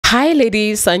Hi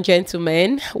ladies and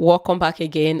gentlemen, welcome back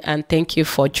again and thank you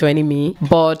for joining me.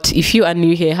 But if you are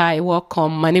new here, hi,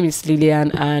 welcome. My name is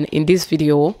Lillian, and in this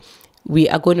video we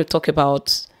are going to talk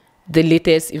about the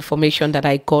latest information that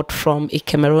I got from a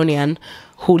Cameroonian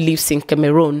who lives in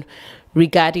Cameroon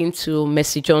regarding to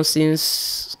Mercy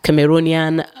Johnson's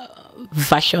Cameroonian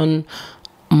version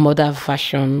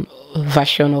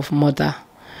of mother.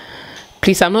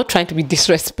 Please, I'm not trying to be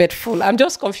disrespectful. I'm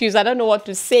just confused. I don't know what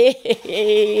to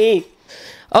say.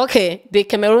 Okay, the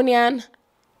Cameroonian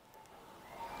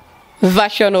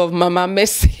version of Mama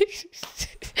Mercy.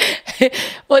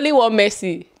 Only one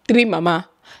Mercy, three Mama.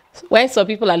 When some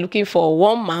people are looking for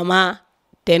one Mama,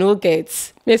 they don't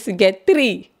get. Mercy get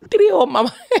three old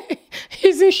Mama.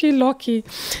 Isn't she lucky?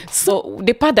 So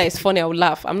the part that is funny, I will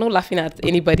laugh. I'm not laughing at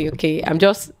anybody, okay? I'm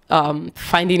just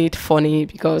finding it funny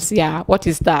because, yeah, what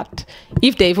is that?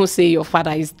 If they even say your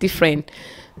father is different,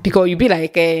 because you'll be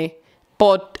like,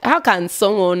 but how can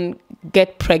someone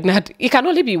get pregnant? It can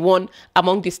only be one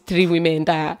among these three women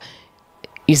that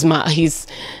is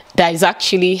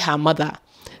actually her mother.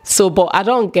 So, but I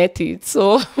don't get it.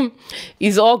 So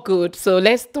it's all good. So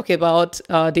let's talk about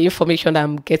the information that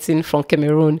I'm getting from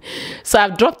Cameroon. So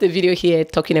I've dropped a video here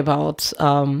talking about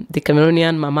the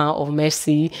Cameroonian Mama of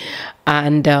Mercy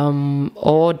and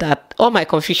all my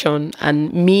confusion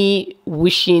and me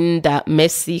wishing that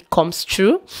Mercy comes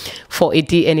true for a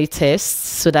DNA test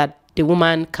so that the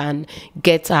woman can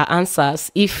get her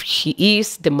answers if she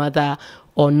is the mother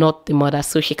or not the mother,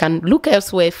 so she can look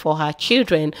elsewhere for her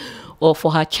children or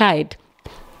for her child.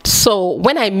 So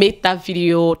when I made that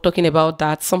video talking about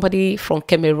that, somebody from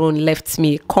Cameroon left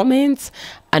me a comment,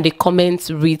 and the comment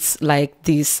reads like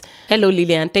this: "Hello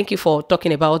Lillian, thank you for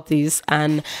talking about this,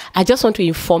 and I just want to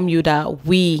inform you that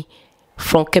we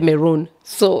from Cameroon."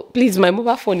 So please, my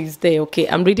mobile phone is there, okay?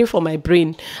 I'm reading from my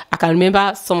brain. I can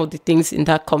remember some of the things in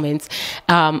that comment.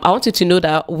 I want you to know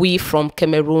that we from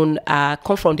Cameroon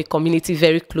come from the community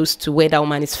very close to where that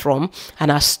woman is from,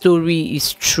 and her story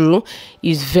is true,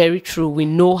 is very true. We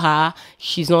know her,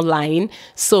 she's not lying.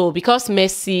 So because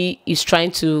Mercy is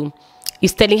telling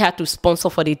her to sponsor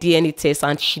for the DNA test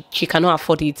and she cannot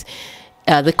afford it,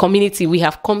 the community, we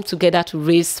have come together to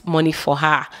raise money for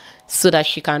her, so that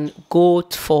she can go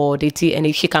for the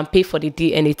DNA, she can pay for the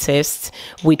DNA test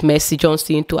with Mercy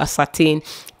Johnson to ascertain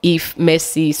if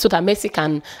Mercy, so that Mercy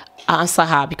can answer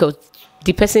her, because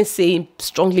the person saying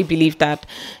strongly believe that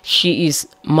she is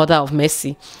mother of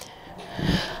Mercy.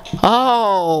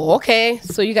 Oh, okay.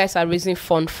 So you guys are raising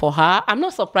fund for her. I'm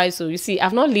not surprised. So you see,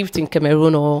 I've not lived in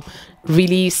Cameroon or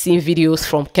really seen videos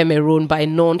from Cameroon by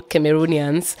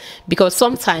non-Cameroonians, because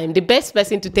sometimes the best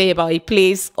person to tell you about a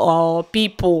place or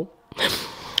people,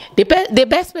 the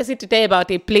best person to tell you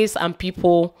about a place and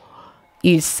people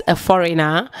is a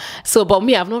foreigner. So, but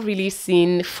me, I've not really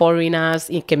seen foreigners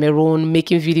in Cameroon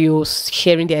making videos,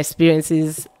 sharing their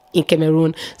experiences in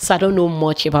Cameroon. So I don't know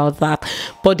much about that.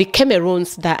 But the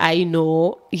Cameroons that I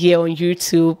know here on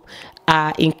YouTube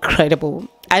are incredible.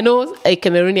 I know a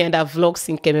Cameroonian that vlogs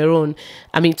in Cameroon.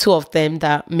 I mean, two of them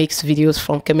that makes videos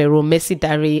from Cameroon, Mercy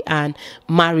Dare and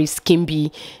Maris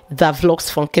Kimbi, that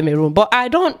vlogs from Cameroon. But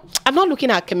I'm not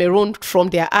looking at Cameroon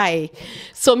from their eye.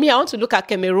 So me, I want to look at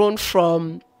Cameroon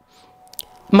from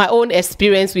my own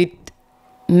experience with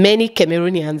many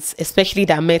Cameroonians, especially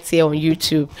that I met here on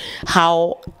YouTube,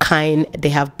 how kind they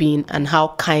have been and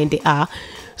how kind they are.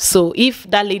 So if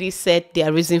that lady said they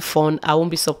are raising funds, I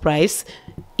won't be surprised.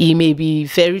 It may be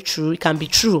very true. It can be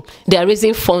true. They are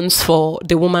raising funds for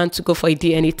the woman to go for a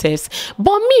DNA test.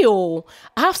 But me,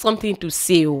 I have something to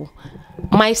say.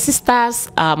 My sisters,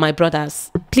 my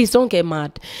brothers, please don't get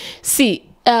mad. See,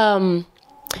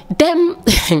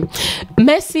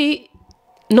 Mercy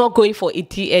not going for a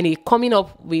DNA, coming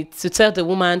up with to tell the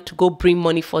woman to go bring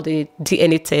money for the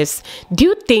DNA test. Do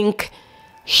you think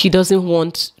she doesn't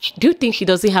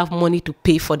have money to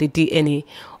pay for the DNA,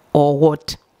 or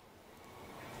what?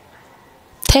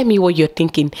 Tell me what you're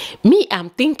thinking. Me, I'm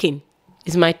thinking.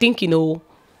 It's my thinking,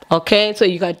 okay? So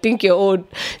you can think your own.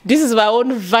 This is my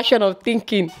own version of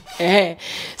thinking.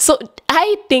 So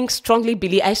I strongly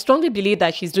believe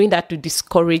that she's doing that to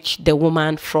discourage the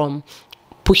woman from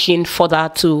pushing further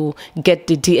to get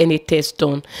the DNA test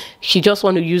done. She just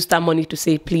want to use that money to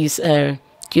say, please,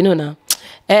 you know now,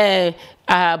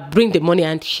 bring the money,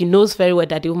 and she knows very well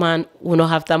that the woman will not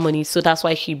have that money, so that's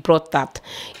why she brought that.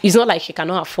 It's not like she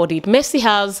cannot afford it. Mercy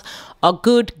has a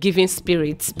good giving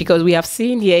spirit, because we have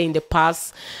seen here in the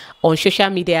past on social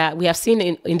media, we have seen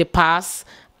in the past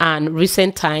and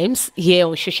recent times here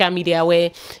on social media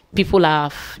where people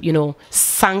have,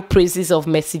 sang praises of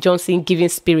Mercy Johnson giving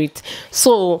spirit.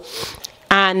 So,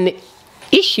 and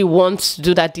if she wants to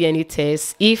do that DNA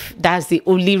test, if that's the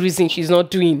only reason she's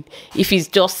not doing, if it's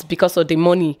just because of the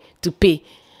money to pay,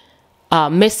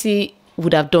 Mercy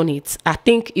would have done it. I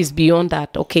think it's beyond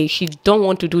that. Okay, she don't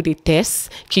want to do the test.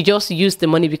 She just used the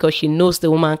money because she knows the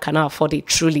woman cannot afford it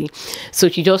truly. So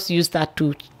she just used that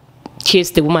to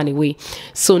chase the woman away.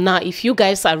 So now if you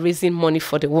guys are raising money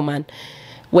for the woman,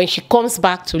 when she comes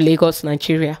back to Lagos,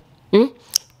 Nigeria,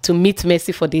 to meet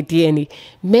Mercy for the DNA,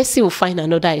 Mercy will find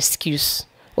another excuse,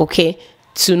 okay,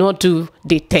 to not do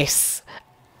the test.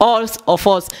 All of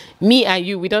us, me and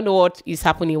you, we don't know what is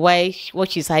happening,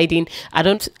 what she's hiding. I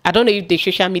don't know if the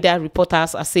social media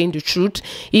reporters are saying the truth,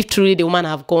 if truly the woman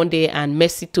have gone there and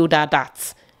Mercy told her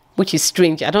that, which is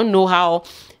strange. I don't know how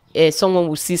someone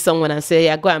will see someone and say,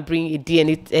 yeah, go and bring a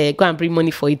DNA, go and bring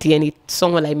money for a DNA.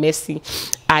 Someone like Mercy,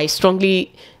 I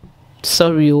strongly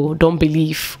don't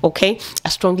believe. Okay, I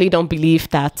strongly don't believe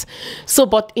that. So,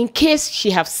 but in case she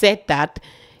have said that,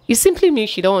 it simply means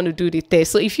she don't want to do the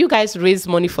test. So if you guys raise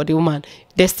money for the woman,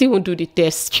 they still won't do the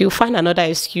test. She'll find another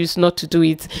excuse not to do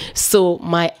it. So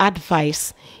my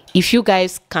advice, if you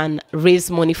guys can raise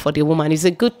money for the woman, it's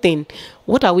a good thing.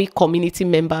 What are we community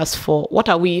members for? What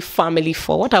are we family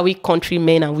for? What are we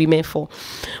countrymen and women for?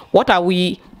 What are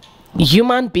we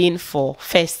human being for?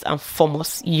 First and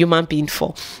foremost, human being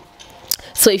for.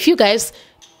 So if you guys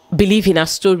believe in a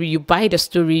story, you buy the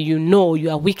story, you know you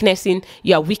are witness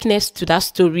to that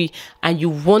story, and you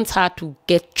want her to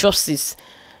get justice,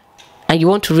 and you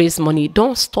want to raise money,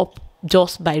 don't stop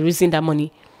just by raising that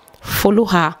money. Follow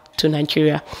her to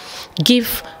Nigeria.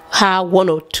 Give her 1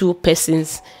 or 2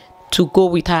 persons to go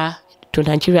with her to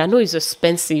Nigeria. I know it's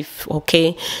expensive,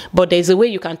 okay, but there's a way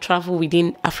you can travel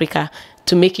within Africa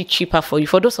to make it cheaper for you.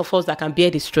 For those of us that can bear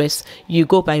the stress, you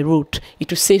go by road. It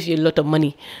will save you a lot of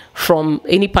money. From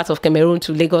any part of Cameroon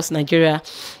to Lagos, Nigeria,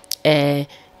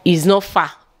 is not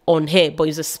far on air, but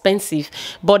it's expensive.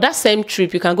 But that same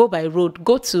trip, you can go by road,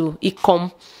 go to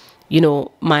Ikom,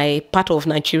 my part of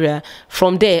Nigeria.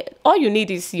 From there, all you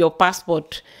need is your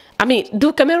passport. I mean,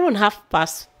 do Cameroon have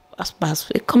passport?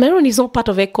 Cameroon is not part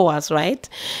of ECOWAS, right?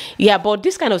 Yeah, but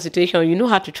this kind of situation, you know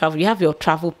how to travel. You have your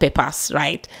travel papers,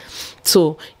 right?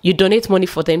 So you donate money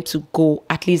for them to go.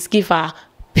 At least give her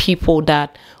people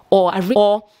that, or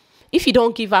if you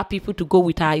don't give her people to go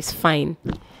with her, it's fine.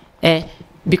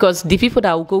 Because the people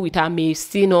that will go with her may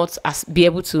still not be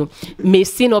able to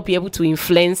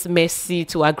influence Mercy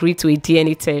to agree to a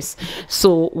DNA test.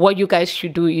 So what you guys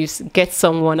should do is get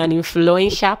someone, an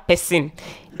influential person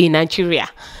in Nigeria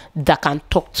that can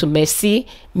talk to Mercy,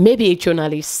 maybe a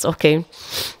journalist, okay?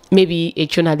 Maybe a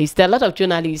journalist. There are a lot of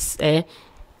journalists in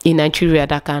Nigeria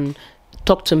that can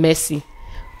talk to Mercy.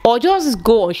 Or just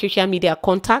go on social media,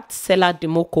 contact Stella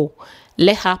Demoko,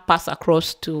 let her pass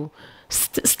across to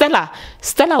Stella.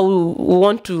 Stella will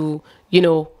want to,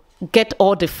 get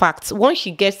all the facts. Once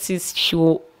she gets it, she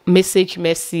will message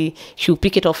Mercy. She will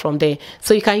pick it up from there.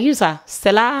 So you can use her.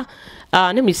 Stella,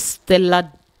 name is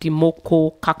Stella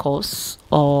Demoko Kakos,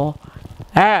 or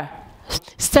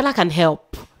Stella can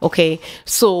help. Okay,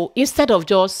 so instead of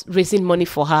just raising money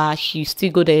for her, she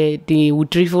still go there, they would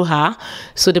drivel her.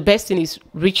 So the best thing is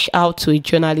reach out to a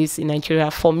journalist in Nigeria.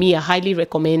 For me, I highly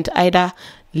recommend either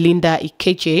Linda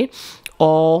Ikeje,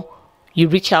 or you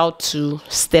reach out to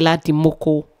Stella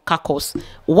Demoko Kakos.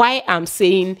 Why I'm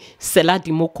saying Stella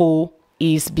Demoko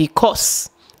is because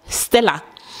Stella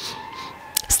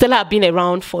have been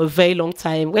around for a very long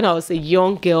time. When I was a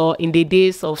young girl in the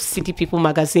days of City People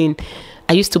magazine,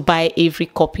 I used to buy every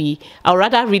copy. I'd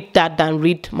rather read that than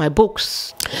read my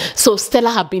books. So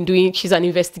Stella have been she's an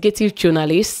investigative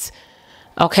journalist.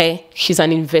 Okay, she's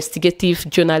an investigative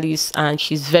journalist and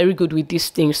she's very good with these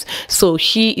things. So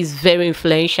she is very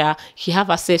influential. She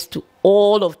have access to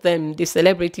all of them, the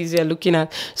celebrities you're looking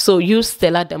at. So use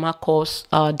Stella Stella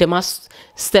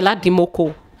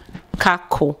Demoko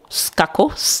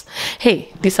Kakos.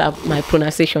 Hey, these are my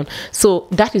pronunciation. So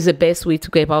that is the best way to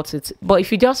go about it. But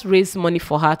if you just raise money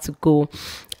for her to go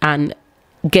and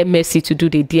get Mercy to do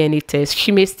the DNA test,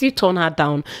 she may still turn her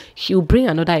down. She'll bring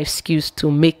another excuse to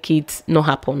make it not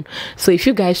happen. So if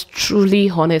you guys truly,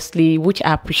 honestly, which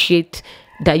I appreciate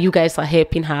that you guys are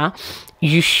helping her,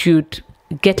 you should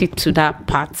get it to that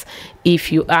part.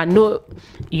 If you know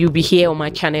you'll be here on my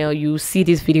channel, you see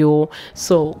this video,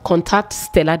 so contact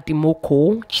Stella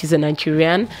Demoko. She's a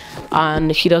Nigerian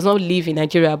and she does not live in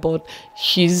Nigeria, but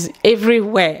she's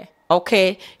everywhere.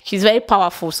 Okay, she's very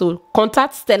powerful. So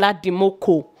contact Stella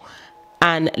Demoko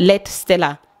and let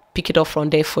Stella pick it up from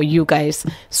there for you guys,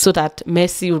 so that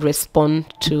Mercy will respond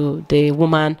to the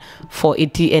woman for a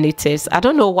DNA test. I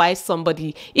don't know why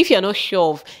somebody, if you're not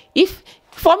sure of, if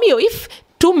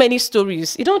too many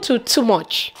stories. You don't do too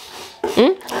much.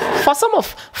 For some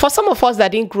of us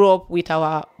that didn't grow up with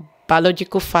our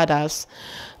biological fathers,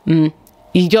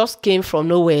 it just came from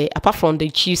nowhere. Apart from the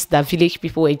gist that village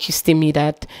people were gisting me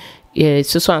that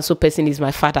so and so person is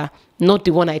my father, not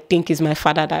the one I think is my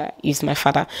father that is my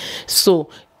father. So,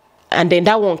 and then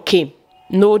that one came,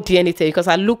 no DNA test, because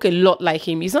I look a lot like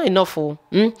him. It's not enough for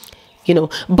you know.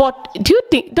 But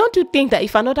don't you think that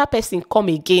if another person come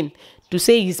again to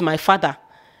say he's my father,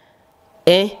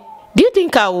 do you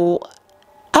think I will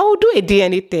do a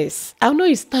DNA test? I know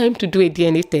it's time to do a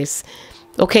DNA test.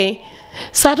 Okay,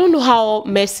 so I don't know how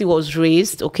Mercy was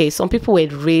raised. Okay, some people were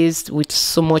raised with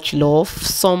so much love,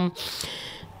 some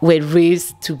were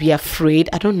raised to be afraid.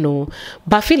 I don't know,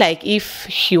 but I feel like if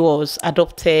she was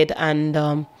adopted, and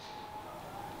I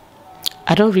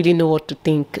don't really know what to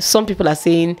think. Some people are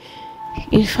saying,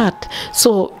 in fact,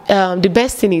 so the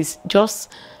best thing is just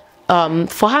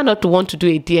for her not to want to do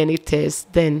a DNA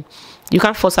test. Then you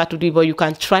can't force her to do it, but you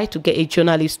can try to get a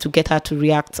journalist to get her to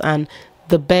react. And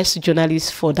the best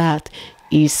journalist for that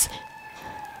is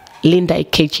Linda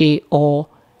Ikeje or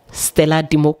Stella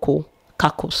Dimoko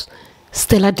Kakos.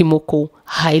 Stella Dimoko,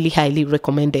 highly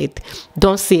recommended.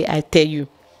 Don't say I tell you.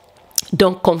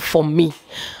 Don't come for me.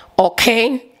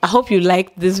 Okay, I hope you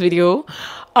liked this video.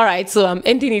 All right, so I'm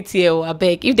ending it here. I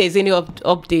beg, if there's any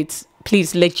updates,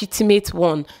 please, legitimate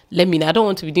one, let me know. I don't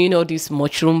want to be doing all this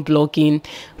mushroom blogging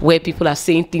where people are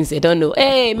saying things they don't know.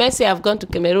 Hey, Mercy, I've gone to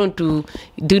Cameroon to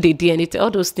do the DNA, all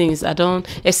those things. I don't,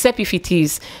 except if it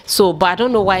is. So, but I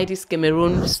don't know why this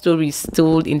Cameroon story is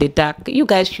told in the dark. You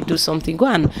guys should do something. Go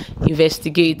and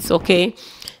investigate, okay?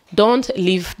 Don't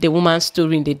leave the woman's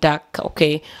story in the dark,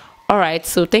 okay? All right,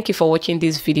 so thank you for watching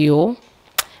this video.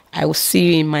 I will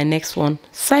see you in my next one.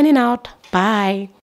 Signing out. Bye.